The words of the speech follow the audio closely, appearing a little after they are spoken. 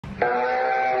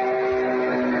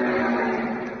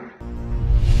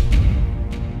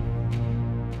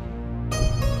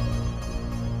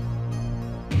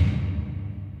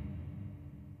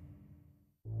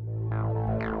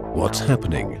What's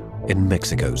happening in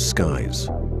Mexico's skies?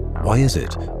 Why is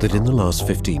it that in the last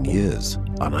 15 years,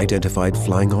 unidentified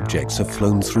flying objects have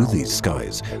flown through these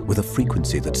skies with a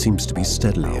frequency that seems to be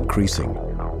steadily increasing?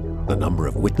 The number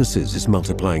of witnesses is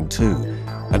multiplying too,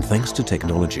 and thanks to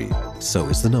technology, so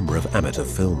is the number of amateur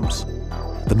films.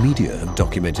 The media have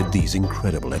documented these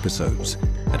incredible episodes,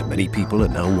 and many people are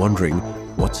now wondering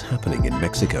what's happening in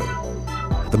Mexico.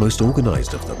 The most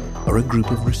organized of them are a group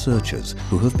of researchers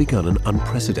who have begun an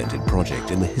unprecedented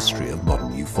project in the history of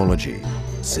modern ufology,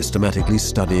 systematically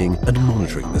studying and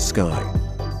monitoring the sky.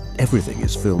 Everything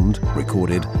is filmed,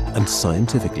 recorded, and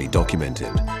scientifically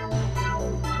documented.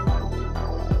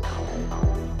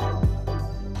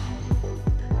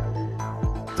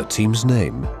 The team's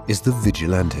name is the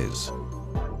Vigilantes,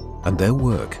 and their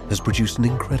work has produced an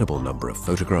incredible number of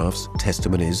photographs,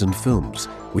 testimonies, and films,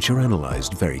 which are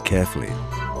analyzed very carefully.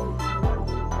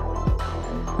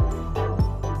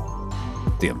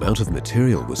 The amount of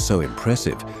material was so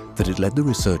impressive that it led the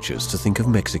researchers to think of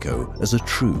Mexico as a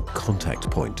true contact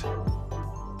point.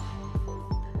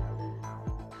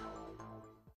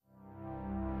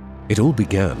 It all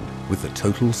began with the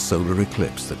total solar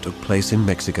eclipse that took place in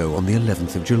Mexico on the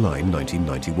 11th of July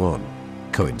 1991,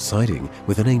 coinciding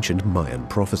with an ancient Mayan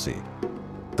prophecy.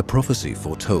 The prophecy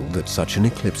foretold that such an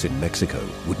eclipse in Mexico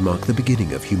would mark the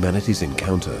beginning of humanity's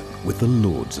encounter with the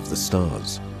Lords of the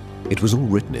Stars. It was all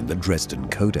written in the Dresden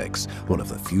Codex, one of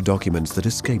the few documents that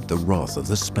escaped the wrath of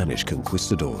the Spanish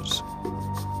conquistadors.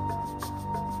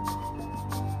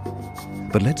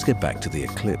 But let's get back to the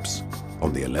eclipse.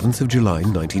 On the 11th of July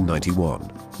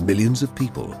 1991, millions of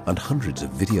people and hundreds of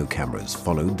video cameras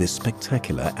followed this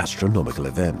spectacular astronomical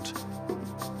event.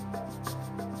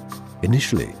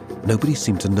 Initially, nobody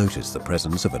seemed to notice the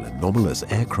presence of an anomalous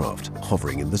aircraft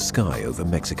hovering in the sky over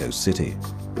Mexico City.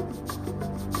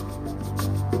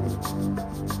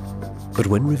 But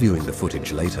when reviewing the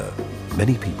footage later,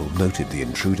 many people noted the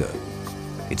intruder.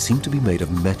 It seemed to be made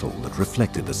of metal that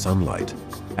reflected the sunlight,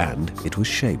 and it was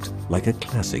shaped like a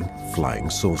classic flying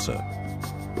saucer.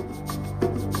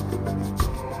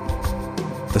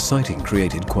 The sighting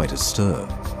created quite a stir,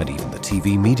 and even the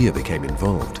TV media became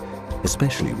involved,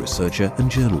 especially researcher and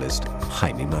journalist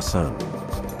Jaime Maussan.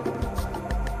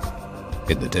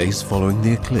 In the days following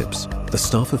the eclipse, the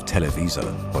staff of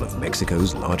Televisa, one of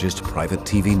Mexico's largest private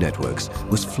TV networks,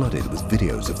 was flooded with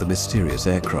videos of the mysterious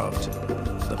aircraft.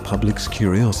 The public's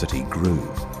curiosity grew.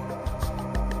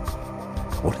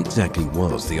 What exactly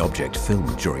was the object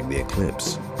filmed during the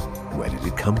eclipse? Where did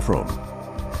it come from?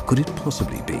 Could it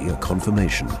possibly be a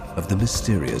confirmation of the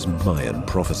mysterious Mayan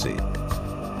prophecy?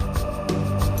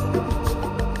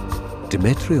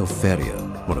 Demetrio Feria,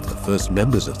 one of the first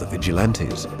members of the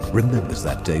Vigilantes, remembers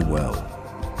that day well.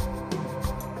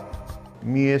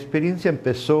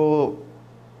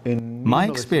 My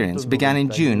experience began in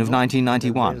June of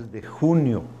 1991,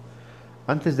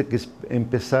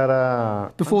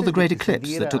 before the great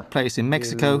eclipse that took place in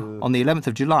Mexico on the 11th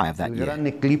of July of that year.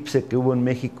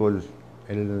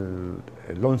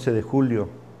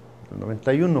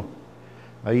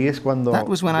 That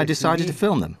was when I decided to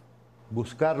film them.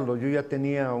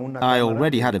 I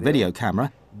already had a video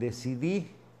camera,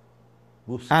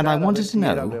 and I wanted to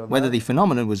know whether the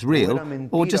phenomenon was real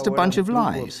or just a bunch of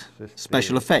lies,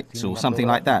 special effects or something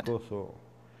like that.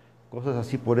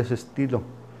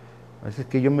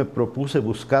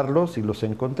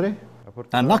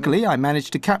 And luckily, I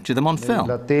managed to capture them on film.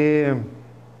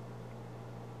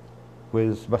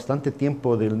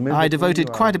 I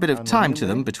devoted quite a bit of time to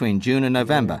them between June and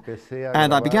November,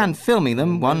 and I began filming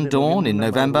them one dawn in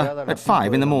November at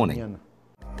 5 in the morning.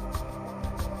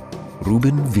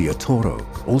 Ruben Villatoro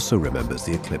also remembers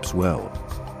the eclipse well.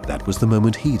 That was the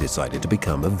moment he decided to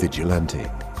become a vigilante.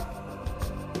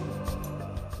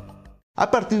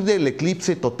 After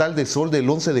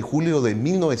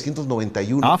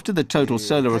the total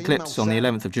solar eclipse on the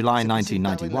 11th of July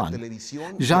 1991,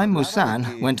 Jaime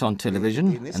Maussan went on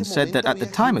television and said that at the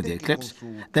time of the eclipse,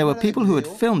 there were people who had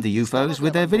filmed the UFOs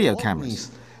with their video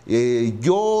cameras. I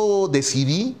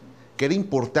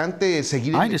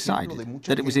decided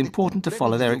that it was important to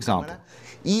follow their example.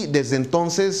 I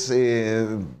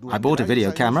bought a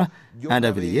video camera, and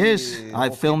over the years,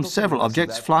 I've filmed several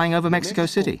objects flying over Mexico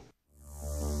City.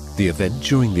 The event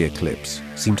during the eclipse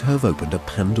seemed to have opened a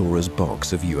Pandora's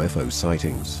box of UFO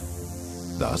sightings.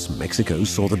 Thus, Mexico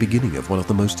saw the beginning of one of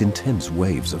the most intense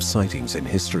waves of sightings in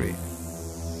history.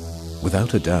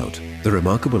 Without a doubt, The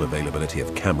remarkable availability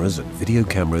of cameras and video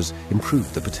cameras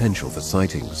improved the potential for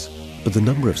sightings, but the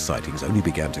number of sightings only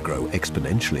began to grow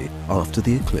exponentially after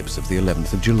the eclipse of the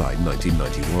 11th of July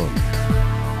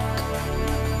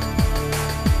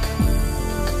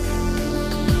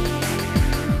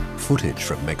 1991. Footage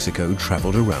from Mexico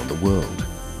traveled around the world,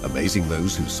 amazing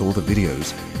those who saw the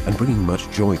videos and bringing much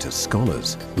joy to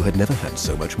scholars who had never had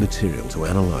so much material to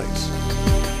analyze.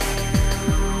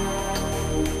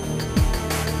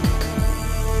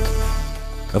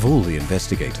 Of all the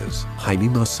investigators, Jaime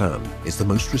Maussan is the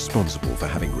most responsible for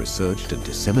having researched and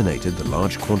disseminated the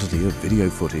large quantity of video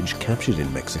footage captured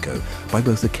in Mexico by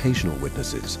both occasional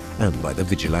witnesses and by the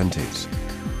Vigilantes.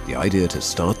 The idea to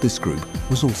start this group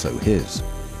was also his.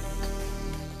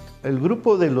 El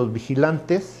grupo de los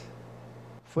Vigilantes.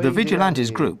 The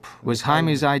Vigilantes group was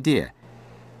Jaime's idea.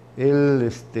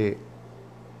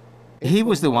 He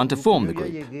was the one to form the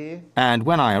group, and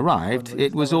when I arrived,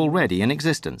 it was already in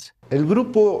existence. El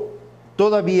grupo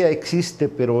todavía existe,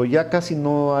 pero ya casi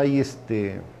no hay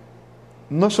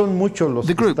no son muchos los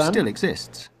The que group están. still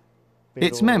exists.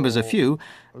 Its members are few,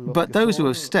 but those who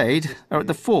have stayed are at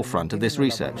the forefront of this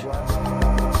research.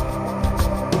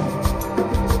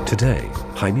 Today,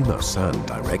 Jaime Maussan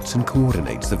directs and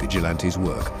coordinates the Vigilantes'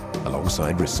 work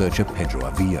alongside researcher Pedro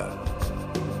Avila.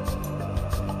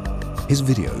 His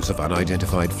videos of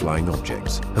unidentified flying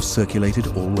objects have circulated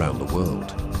all around the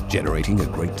world, generating a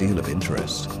great deal of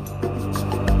interest.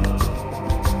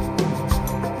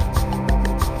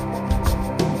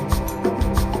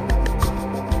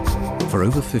 For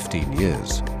over 15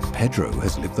 years, Pedro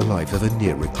has lived the life of a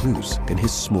near recluse in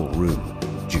his small room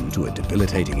due to a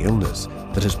debilitating illness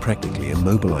that has practically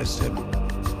immobilized him.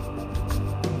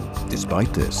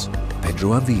 Despite this,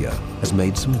 Pedro Avila has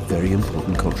made some very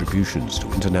important contributions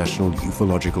to international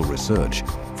ufological research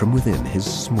from within his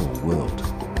small world.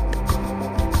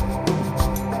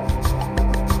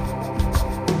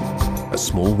 A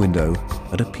small window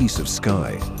and a piece of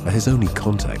sky are his only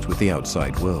contact with the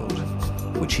outside world,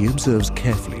 which he observes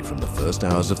carefully from the first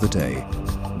hours of the day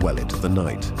well into the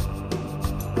night.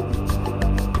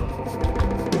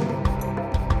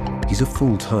 He's a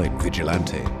full-time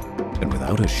vigilante, and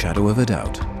without a shadow of a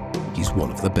doubt, he's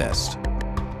one of the best.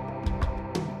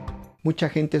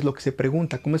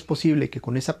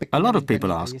 A lot of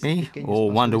people ask me, or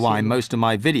wonder why most of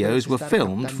my videos were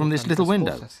filmed from this little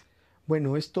window.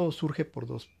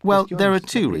 Well, there are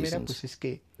two reasons.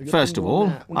 First of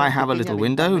all, I have a little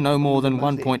window no more than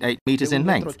 1.8 meters in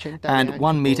length and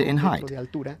 1 meter in height,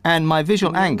 and my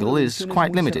visual angle is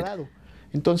quite limited.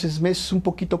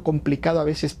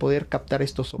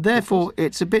 Therefore,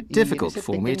 it's a bit difficult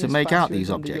for me to make out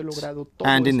these objects,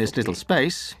 and in this little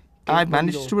space, I've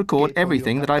managed to record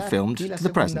everything that I've filmed to the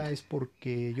present.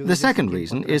 The second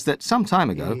reason is that some time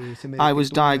ago, I was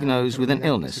diagnosed with an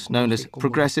illness known as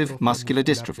progressive muscular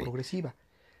dystrophy,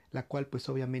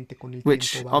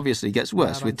 which obviously gets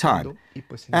worse with time,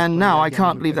 and now I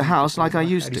can't leave the house like I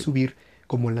used to.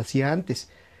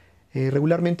 In the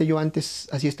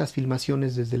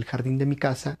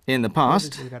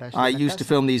past, I used to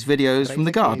film these videos from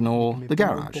the garden or the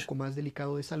garage.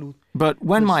 But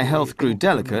when my health grew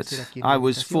delicate, I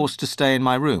was forced to stay in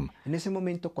my room. I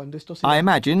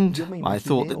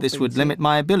thought that this would limit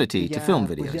my ability to film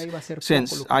videos,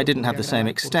 since I didn't have the same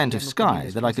extent of sky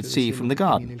that I could see from the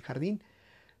garden.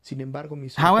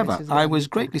 However, I was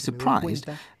greatly surprised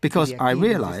because I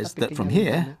realized that from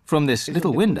here, from this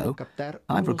little window,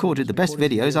 I've recorded the best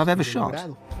videos I've ever shot.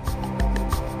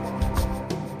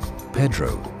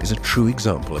 Pedro is a true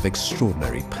example of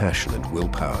extraordinary passion and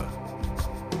willpower.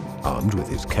 Armed with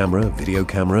his camera, video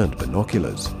camera, and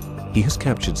binoculars, he has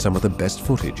captured some of the best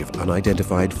footage of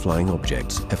unidentified flying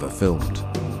objects ever filmed.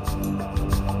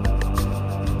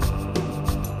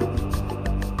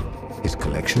 His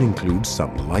collection includes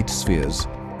some light spheres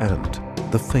and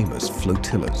the famous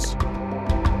flotillas.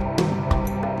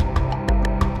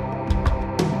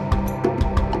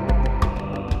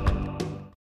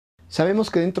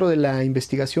 Sabemos que dentro de la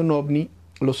investigación OVNI,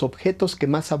 los objetos que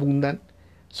más abundan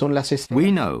son las esferas. We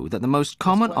know that the most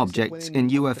common objects in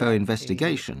UFO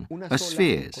investigation are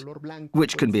spheres,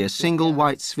 which can be a single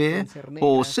white sphere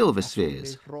or silver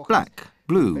spheres, black,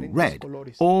 blue, red,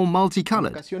 or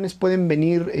multicolored. Pueden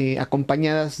venir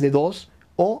acompañadas de dos.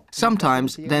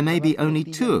 Sometimes there may be only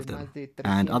two of them,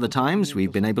 and other times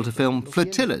we've been able to film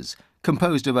flotillas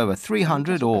composed of over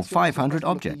 300 or 500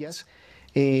 objects.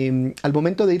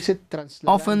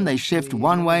 Often they shift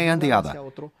one way and the other.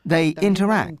 They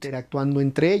interact.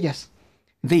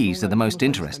 These are the most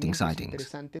interesting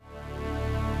sightings.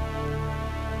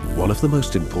 One of the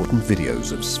most important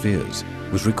videos of spheres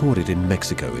was recorded in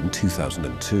Mexico in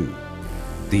 2002.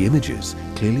 The images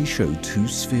clearly show two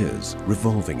spheres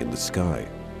revolving in the sky.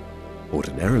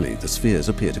 Ordinarily, the spheres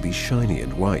appear to be shiny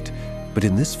and white, but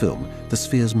in this film, the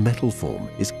sphere's metal form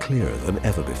is clearer than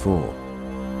ever before.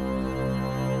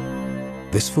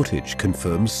 This footage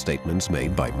confirms statements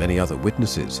made by many other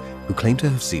witnesses who claim to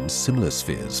have seen similar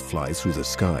spheres fly through the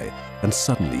sky and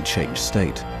suddenly change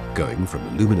state, going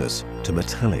from luminous to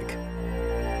metallic.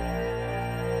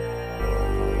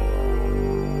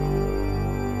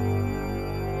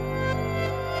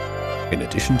 In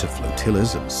addition to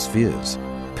flotillas and spheres,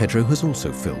 Pedro has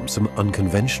also filmed some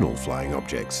unconventional flying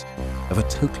objects of a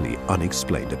totally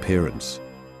unexplained appearance.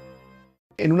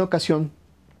 En una ocasión,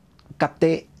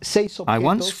 capté 6 I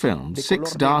once objetos filmed de 6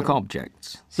 color dark negro,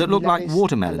 objects that look like similares a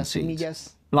watermelon las seeds,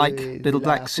 semillas like de little la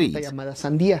black fruta seeds. llamada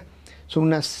sandía. Son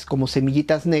unas como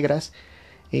semillitas negras,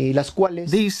 las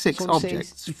cuales These 6 son objects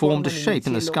 6 y formed a forman en el shape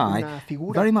in the cielo sky una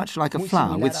figura very much like a muy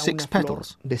flower similar with a 6 una flor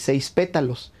petals. de 6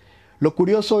 pétalos. Lo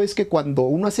curioso es que cuando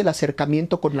uno hace el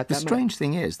acercamiento con la The cámara, strange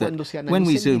thing is that cuando se when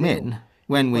we analiza el zoom video, in,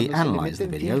 when we cuando se le analyze the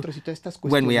meten video, filtros y todas estas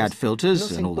when we add cuestiones, filters no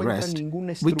se and all the encuentra rest,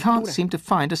 ninguna we can't estructura. seem to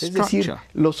find a Es decir, structure.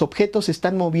 los objetos se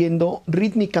están moviendo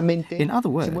rítmicamente, In other se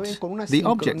mueven words, con una the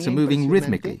objects are sincronía moving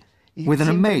impresionante rhythmically, y with an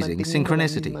siempre amazing manteniendo la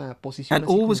synchronicity, misma posición, and así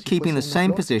como always si keeping the fuese una same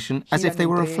flor. position as if Giran they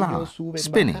were a entre flower, ellos, suben,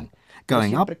 spinning, bajan,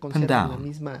 going pero up siempre and conservan la down,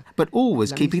 misma- but always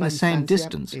la keeping misma the same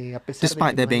distancia, distance, a pesar de despite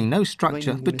que there no hay- being no no hay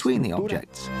structure ninguna between the estructura.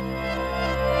 objects.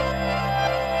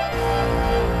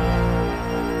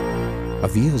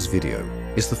 Avia's video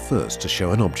is the first to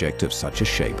show an object of such a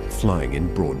shape flying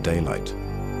in broad daylight.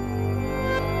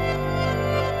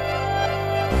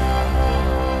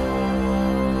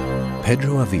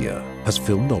 Pedro Avia has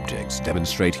filmed objects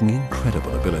demonstrating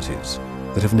incredible abilities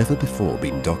that have never before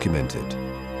been documented.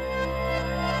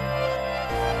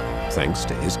 Thanks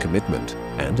to his commitment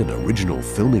and an original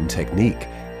filming technique,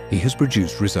 he has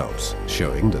produced results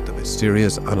showing that the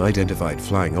mysterious unidentified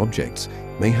flying objects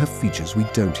may have features we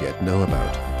don't yet know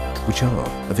about, which are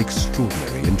of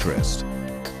extraordinary interest.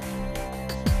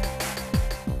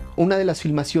 Una de las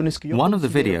filmaciones que yo One of the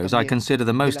considero videos I también consider the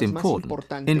de most las más important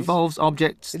importantes involves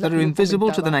objects es la that que are yo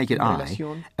invisible to the comentaba naked en eye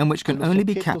relación and which a can los only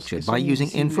be objetos captured que by son using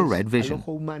invisibles infrared al vision.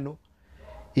 ojo humano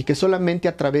y que solamente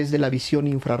a través de la visión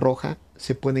infrarroja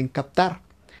se pueden captar.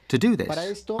 To do Para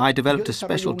this, esto, I yo developed a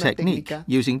desarrollo special una technique técnica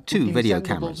using 2 video utilizando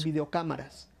cameras. dos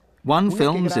videocámaras. One Una que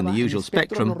films in graba the en usual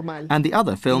espectro spectrum normal and the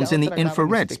other y la films in the otra graba en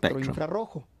infrared espectro spectrum.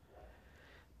 infrarrojo.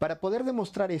 Para poder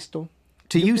demostrar esto,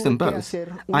 To yo use them tuve que both, hacer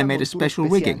I una made a montura special especial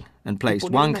rigging and y placed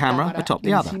poner one una camera cámara atop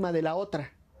the other, encima de la otra,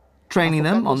 training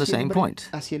them on afocando the same siempre point.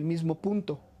 hacia el mismo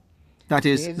punto. That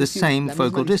is, Es the decir, same la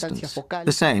focal misma distancia distance, focal,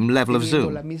 the same level of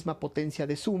teniendo la zoom. misma potencia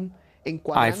de zoom, I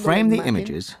encuadrando frame la the imagen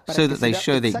images para so que that se they vea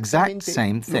show the exact exactamente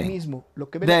same lo thing. mismo. Lo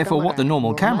que ve la Therefore, what the cámara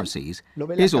normal camera normal, sees lo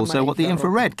ve la is also cámara what the infrarroja.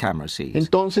 infrared camera sees.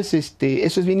 Entonces,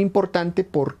 eso es bien importante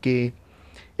porque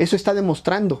eso está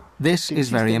demostrando This que is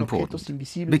very existen important objetos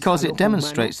invisibles because al it ojo humano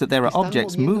demonstrates that there que are están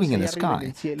objects moviéndose moving in the allá arriba en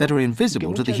el sky cielo that are y que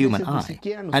invisible to the muchas human veces ni eye,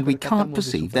 siquiera nos and we can't percatamos de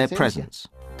su perceive their presencia. presence.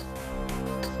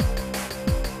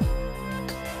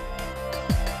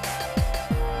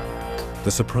 The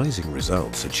surprising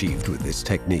results achieved with this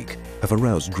technique have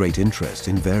aroused great interest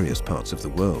in various parts of the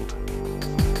world.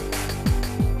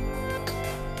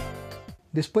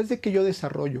 Después de que yo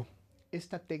desarrollo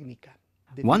esta técnica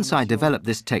de Once I filmación developed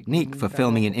this technique for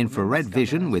filming in infrared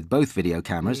vision with both video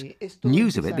cameras,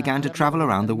 news of it began to travel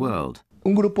around the world.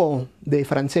 un grupo de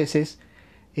franceses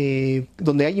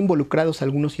donde hay involucrados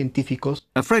algunos científicos.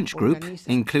 A French group,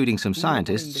 including some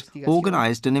scientists,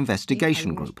 organized an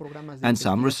investigation group and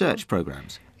some research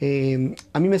programs.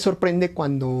 A mí me sorprende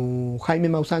cuando Jaime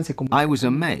Maussan se I was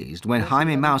amazed when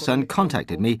Jaime Maussan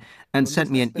contacted me and sent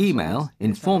me an email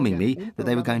informing me that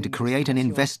they were going to create an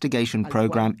investigation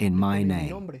program in my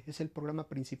name.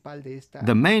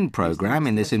 The main program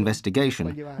in this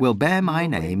investigation will bear my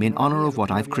name in honor of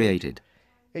what I've created.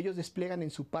 They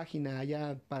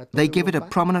give it a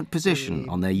prominent position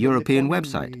on their European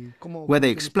website, where they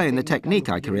explain the technique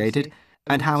I created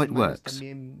and how it works.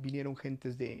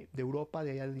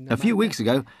 A few weeks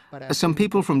ago, some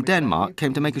people from Denmark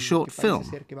came to make a short film,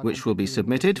 which will be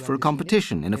submitted for a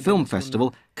competition in a film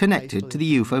festival connected to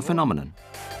the UFO phenomenon.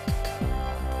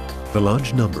 The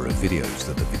large number of videos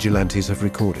that the Vigilantes have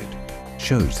recorded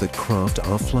shows that craft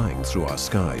are flying through our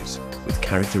skies with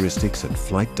characteristics and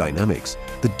flight dynamics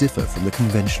that differ from the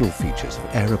conventional features of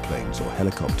aeroplanes or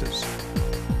helicopters.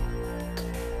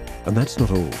 And that's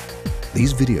not all.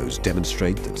 These videos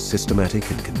demonstrate that systematic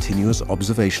and continuous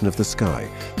observation of the sky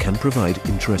can provide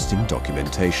interesting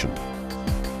documentation.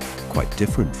 Quite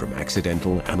different from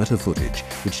accidental amateur footage,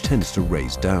 which tends to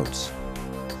raise doubts.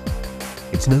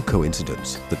 It's no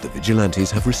coincidence that the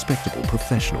vigilantes have respectable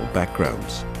professional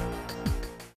backgrounds.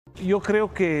 Yo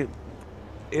creo que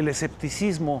el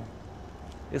escepticismo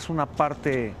es una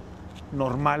parte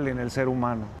normal en el ser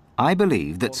humano. I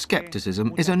believe that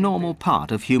skepticism is a normal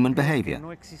part of human behavior.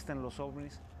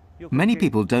 Many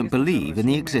people don't believe in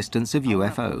the existence of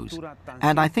UFOs,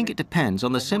 and I think it depends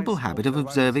on the simple habit of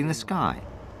observing the sky.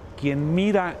 Quien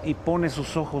mira y pone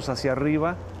sus ojos hacia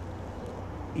arriba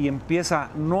y empieza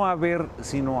no a ver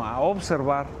sino a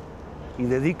observar y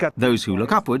dedica. Those who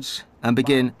look upwards and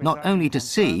begin not only to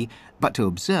see but to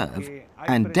observe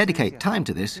and dedicate time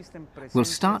to this will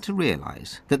start to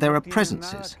realize that there are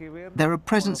presences. There are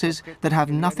presences that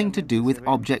have nothing to do with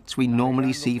objects we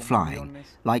normally see flying,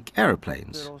 like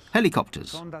aeroplanes,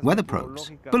 helicopters, weather probes,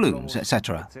 balloons,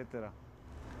 etc.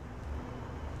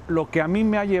 Lo que a mí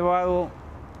me ha llevado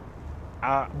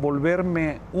a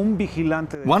volverme un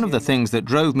vigilante. One of the things that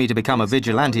drove me to become a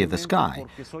vigilante of the sky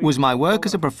was my work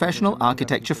as a professional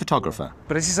architecture photographer.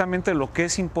 Precisamente lo que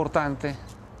es importante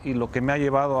y lo que me ha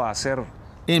llevado a hacer.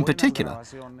 In particular,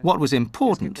 what was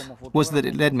important was that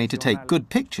it led me to take good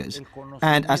pictures,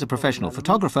 and as a professional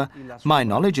photographer, my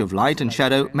knowledge of light and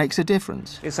shadow makes a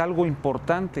difference. Es algo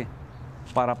importante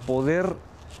para poder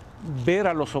ver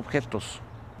a los objetos.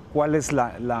 It's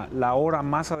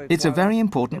a very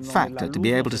important factor to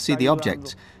be able to see the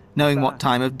objects, knowing what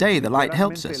time of day the light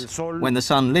helps us, when the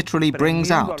sun literally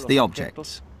brings out the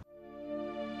objects.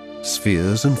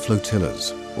 Spheres and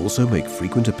flotillas also make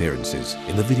frequent appearances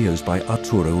in the videos by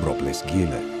Arturo Robles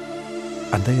Gile,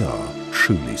 and they are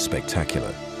truly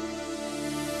spectacular.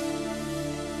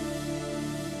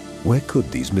 Where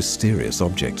could these mysterious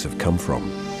objects have come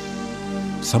from?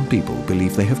 Some people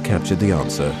believe they have captured the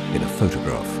answer in a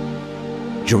photograph.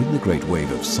 During the great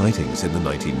wave of sightings in the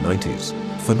 1990s,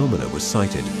 phenomena were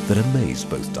sighted that amazed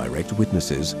both direct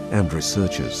witnesses and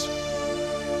researchers.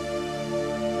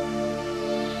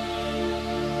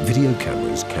 Video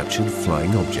cameras captured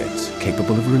flying objects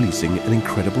capable of releasing an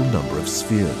incredible number of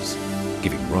spheres,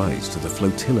 giving rise to the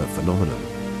flotilla phenomenon.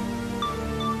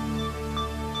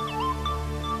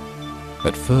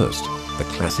 At first, the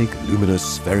classic luminous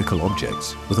spherical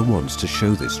objects were the ones to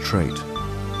show this trait.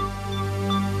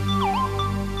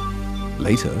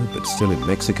 Later, but still in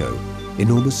Mexico,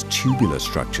 enormous tubular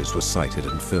structures were sighted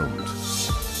and filmed.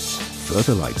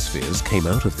 Further light spheres came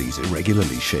out of these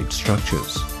irregularly shaped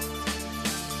structures.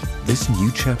 This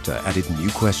new chapter added new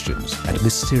questions and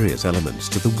mysterious elements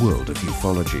to the world of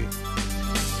ufology.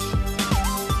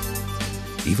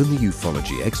 Even the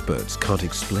ufology experts can't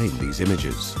explain these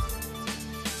images.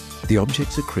 The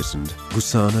objects are christened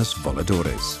gusanas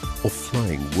voladores, or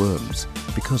flying worms,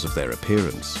 because of their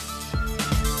appearance.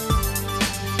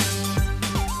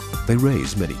 They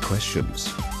raise many questions.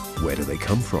 Where do they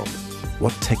come from?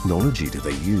 What technology do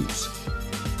they use?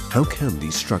 How can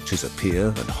these structures appear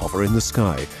and hover in the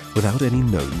sky without any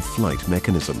known flight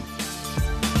mechanism?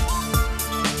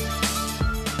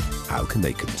 How can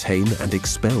they contain and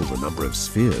expel the number of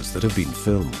spheres that have been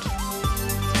filmed?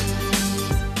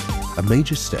 A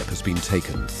major step has been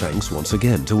taken thanks once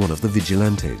again to one of the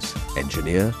vigilantes,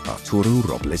 engineer Arturo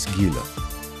Robles Gile.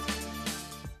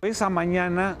 Esa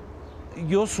mañana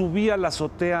yo subí a la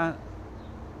azotea,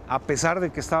 a pesar de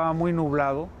que estaba muy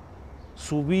nublado,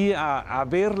 subí a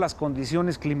ver las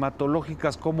condiciones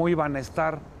climatológicas, cómo iban a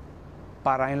estar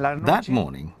para en la noche. That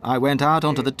morning, I went out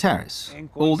onto the terrace,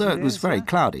 although it was very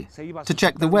cloudy, to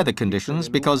check the weather conditions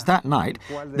because that night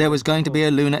there was going to be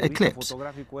a lunar eclipse,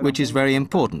 which is very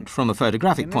important from a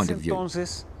photographic point of view.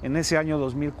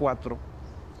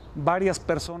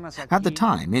 At the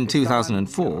time, in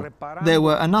 2004, there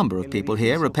were a number of people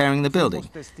here repairing the building,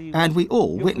 and we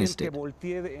all witnessed it.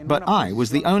 But I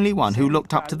was the only one who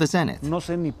looked up to the zenith.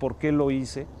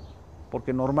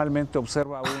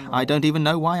 I don't even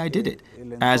know why I did it,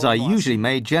 as I usually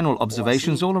made general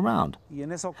observations all around.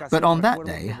 But on that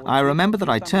day, I remember that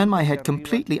I turned my head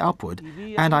completely upward,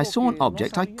 and I saw an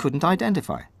object I couldn't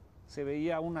identify.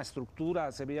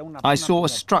 I saw a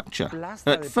structure.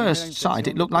 At first sight,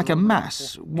 it looked like a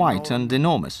mass, white and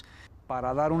enormous.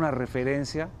 To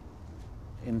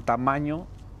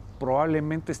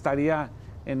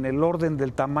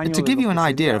give you an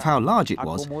idea of how large it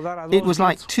was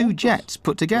like two jets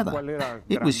put together.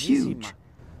 It was huge.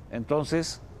 At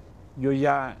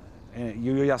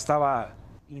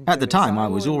the time, I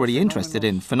was already interested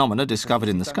in phenomena discovered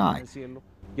in the sky.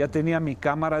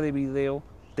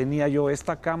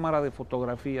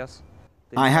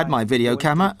 I had my video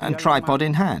camera and tripod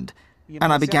in hand,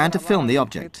 and I began to film the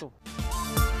object.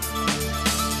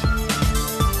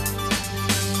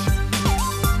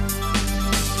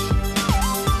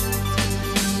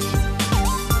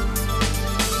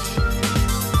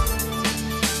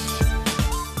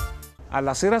 Al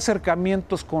hacer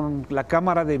acercamientos con la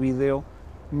cámara de video,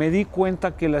 me di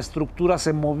cuenta que la estructura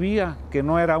se movía, que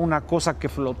no era una cosa que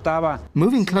flotaba.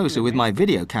 Moving closer with my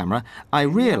video camera, I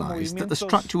realized that the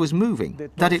structure was moving,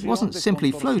 that it wasn't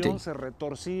simply floating.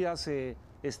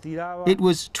 It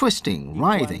was twisting,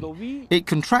 writhing. It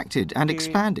contracted and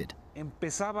expanded.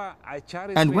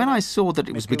 And when I saw that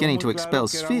it was beginning to expel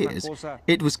spheres,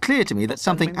 it was clear to me that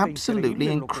something absolutely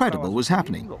incredible was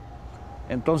happening.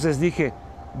 Entonces dije,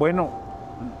 bueno,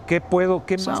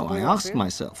 So I asked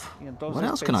myself, what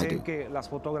else can I do?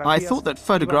 I thought that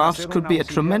photographs could be a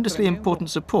tremendously important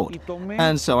support,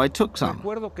 and so I took some.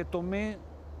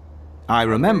 I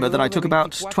remember that I took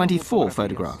about 24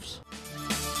 photographs.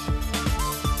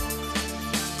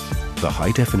 The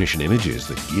high-definition images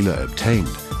that Gila obtained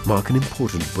mark an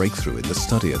important breakthrough in the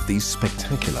study of these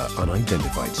spectacular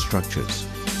unidentified structures.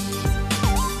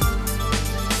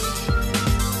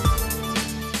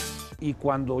 Y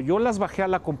cuando yo las bajé a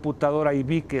la computadora y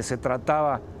vi que se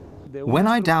trataba de When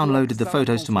I downloaded the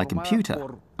photos to my computer,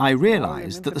 I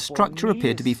realized that the structure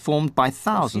appeared to be formed by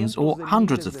thousands or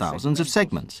hundreds of thousands of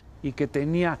segments. Y que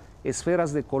tenía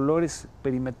esferas de colores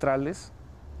perimetrales,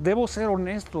 debo ser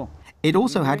honesto. It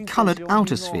also had colored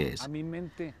outer spheres.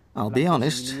 I'll be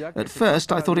honest, at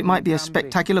first I thought it might be a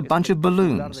spectacular bunch of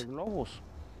balloons.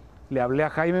 Le hablé a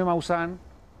Jaime Maussan.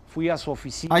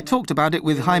 I talked about it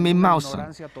with Jaime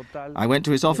Maussan. I went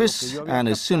to his office, and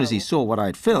as soon as he saw what I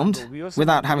had filmed,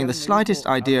 without having the slightest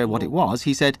idea what it was,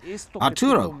 he said,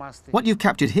 "Arturo, what you've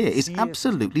captured here is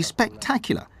absolutely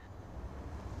spectacular."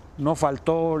 No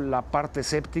faltó la parte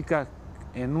escéptica.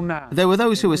 There were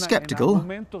those who were skeptical,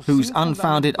 whose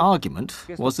unfounded argument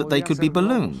was that they could be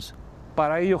balloons.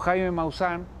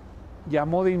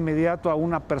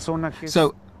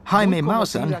 So Jaime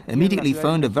Maussan immediately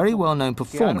phoned a very well-known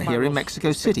performer here in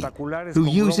Mexico City, who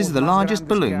uses the largest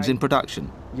balloons in production.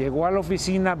 Llegó a la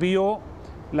oficina, vio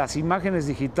las imágenes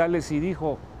digitales y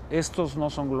dijo, "Estos no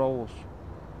son globos."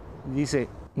 Dice,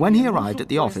 when he arrived at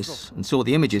the office and saw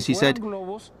the images, he said,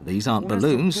 "These aren't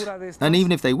balloons, and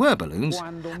even if they were balloons,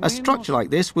 a structure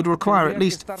like this would require at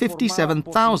least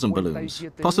 57,000 balloons,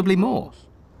 possibly more."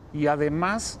 Y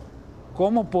además,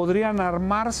 ¿cómo podrían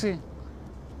armarse?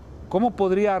 ¿Cómo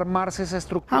podría armarse esa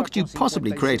estructura? How could you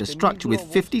possibly create a structure with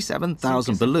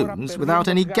 57,000 balloons without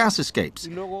any gas escapes?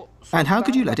 And how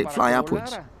could you let it fly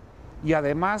upwards? Y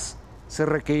además, se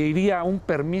requeriría un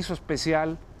permiso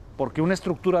especial porque una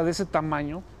estructura de ese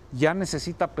tamaño ya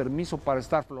necesita permiso para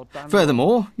estar flotando.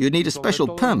 Furthermore, you'd need a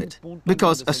special permit,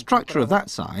 because a structure of that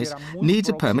size needs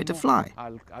a permit to fly,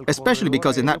 especially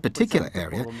because in that particular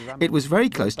area, it was very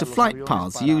close to flight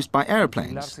paths used by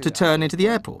airplanes to turn into the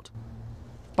airport.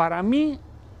 Para mí,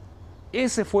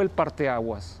 ese fue el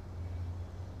parteaguas.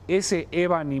 Ese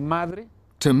Ebani Madre.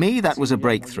 To me, that was a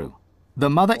breakthrough. The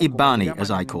Mother Ibani,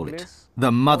 as I call it. The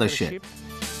mothership.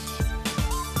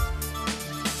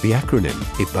 The acronym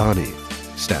IBANI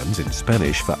stands in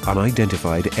Spanish for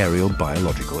Unidentified Aerial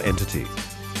Biological Entity.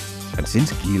 And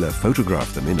since Gila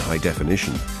photographed them in high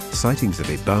definition, sightings of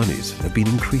IBANIs have been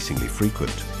increasingly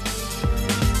frequent.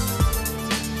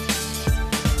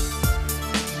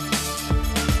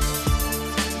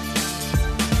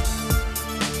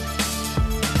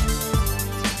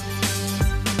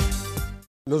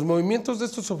 Los movimientos de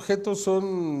estos objetos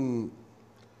son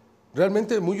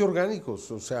realmente muy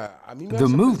orgánicos. O sea, a mí me The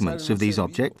movements of these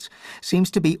objects seems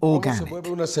to be organic. ¿Cómo se mueve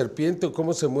una serpiente o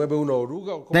cómo se mueve una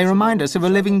oruga? O cómo They remind us of a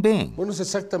living being. Bueno, es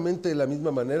exactamente de la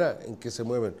misma manera en que se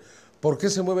mueven. ¿Por qué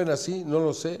se mueven así? No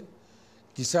lo sé.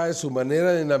 Quizá es su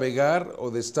manera de navegar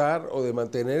o de estar o de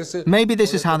mantenerse. Maybe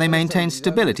this is how they maintain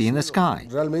stability in the sky.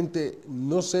 Realmente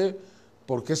no sé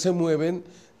por qué se mueven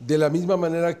de la misma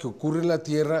manera que ocurre en la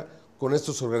Tierra con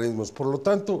estos organismos. Por lo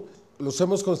tanto, los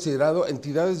hemos considerado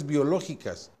entidades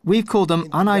biológicas. We've called them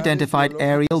unidentified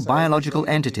aerial biological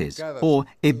entities, or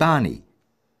IBANI.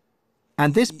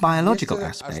 And this biological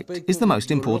aspect is the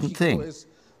most important thing.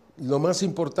 Lo más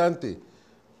importante,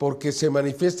 porque se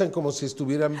manifiestan como si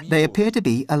estuvieran vivos. They appear to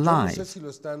be alive. No sé si lo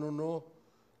están o no,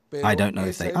 pero I don't know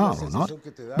if they are or not,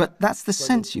 but that's the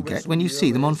sense you get when you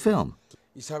see them on film.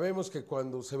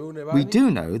 We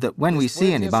do know that when we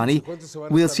see an IBANI,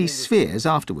 we'll see spheres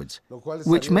afterwards,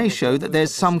 which may show that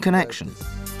there's some connection.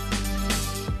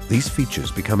 These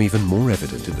features become even more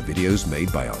evident in the videos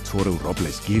made by Arturo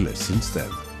Robles Gila since then.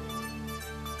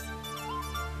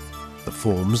 The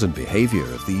forms and behavior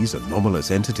of these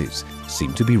anomalous entities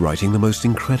seem to be writing the most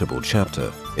incredible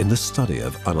chapter in the study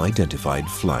of unidentified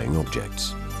flying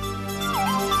objects.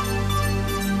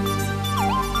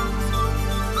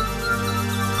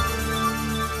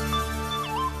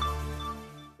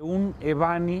 Un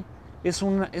Ebani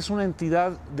An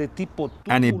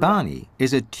Ibani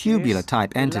is a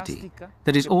tubular-type entity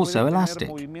that is also elastic.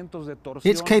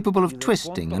 It's capable of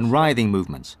twisting and writhing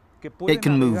movements. It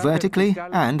can move vertically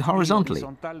and horizontally.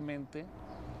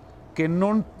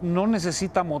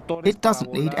 It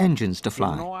doesn't need engines to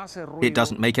fly. It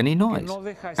doesn't make any noise.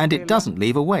 And it doesn't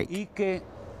leave a wake.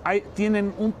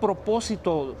 Tienen un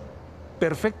propósito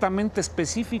perfectamente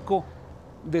específico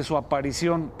de su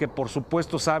aparición, que por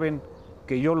supuesto saben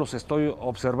que yo los estoy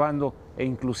observando e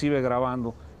inclusive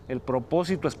grabando. El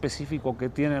propósito específico que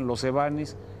tienen los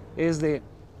Ebanis es de...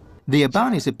 The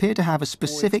Ebanis appear to have a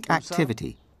specific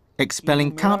activity,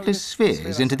 expelling countless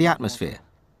spheres into the atmosphere.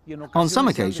 On some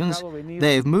occasions,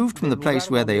 they have moved from the place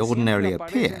where they ordinarily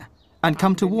appear and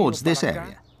come towards this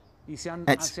area.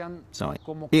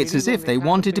 It's as if they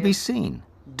wanted to be seen,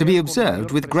 to be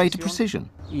observed with greater precision.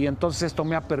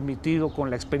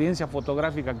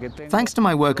 Thanks to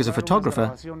my work as a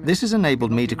photographer, this has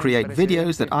enabled me to create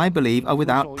videos that I believe are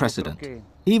without precedent,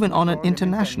 even on an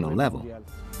international level.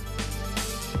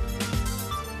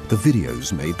 The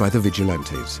videos made by the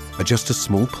Vigilantes are just a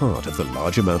small part of the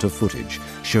large amount of footage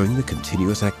showing the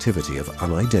continuous activity of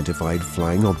unidentified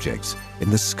flying objects in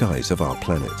the skies of our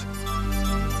planet.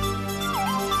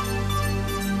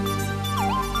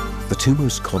 The two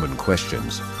most common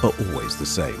questions are always the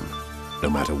same, no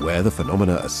matter where the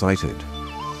phenomena are sighted.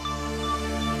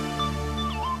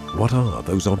 What are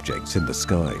those objects in the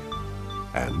sky?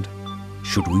 And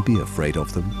should we be afraid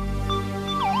of them?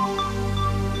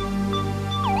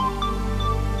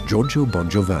 Giorgio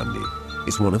Bongiovanni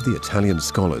is one of the Italian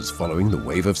scholars following the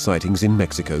wave of sightings in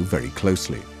Mexico very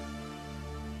closely.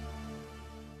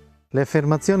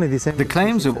 The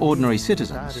claims of ordinary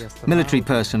citizens, military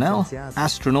personnel,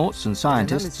 astronauts and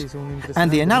scientists, and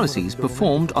the analyses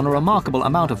performed on a remarkable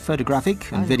amount of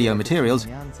photographic and video materials,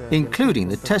 including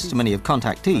the testimony of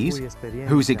contactees,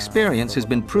 whose experience has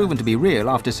been proven to be real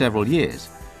after several years.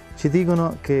 Ci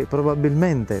dicono che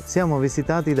probabilmente siamo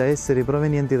visitati da esseri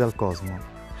provenienti dal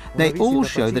cosmo. They all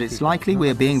show that it's likely we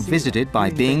are being visited by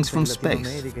beings from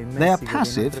space. They are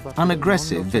passive,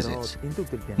 unaggressive visits,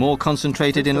 more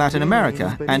concentrated in Latin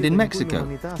America and in Mexico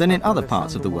than in other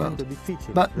parts of the world.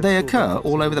 But they occur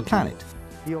all over the planet.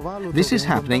 This is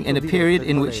happening in a period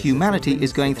in which humanity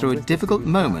is going through a difficult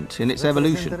moment in its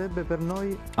evolution.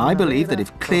 I believe that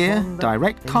if clear,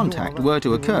 direct contact were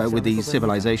to occur with these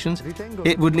civilizations,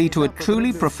 it would lead to a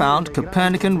truly profound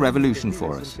Copernican revolution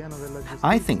for us.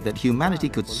 I think that humanity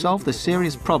could solve the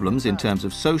serious problems in terms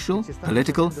of social,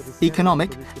 political,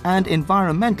 economic, and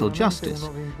environmental justice,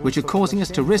 which are causing us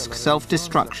to risk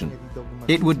self-destruction.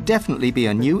 It would definitely be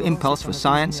a new impulse for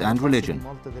science and religion.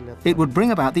 It would bring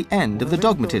about the end of the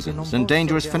dogmatisms and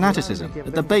dangerous fanaticism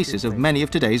at the basis of many of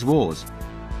today's wars.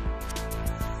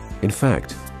 In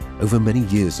fact, over many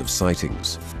years of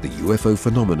sightings, the UFO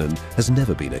phenomenon has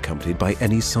never been accompanied by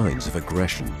any signs of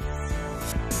aggression.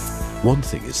 One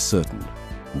thing is certain,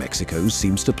 Mexico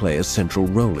seems to play a central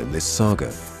role in this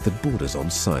saga that borders on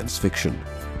science fiction.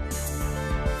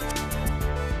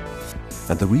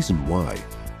 And the reason why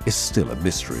is still a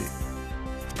mystery.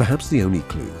 Perhaps the only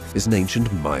clue is an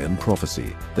ancient Mayan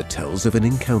prophecy that tells of an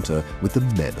encounter with the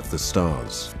men of the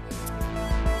stars.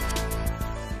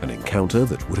 An encounter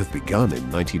that would have begun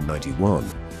in 1991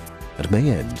 and may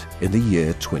end in the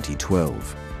year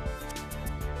 2012.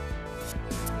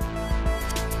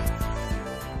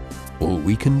 All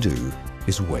we can do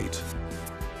is wait,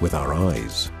 with our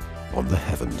eyes on the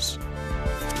heavens.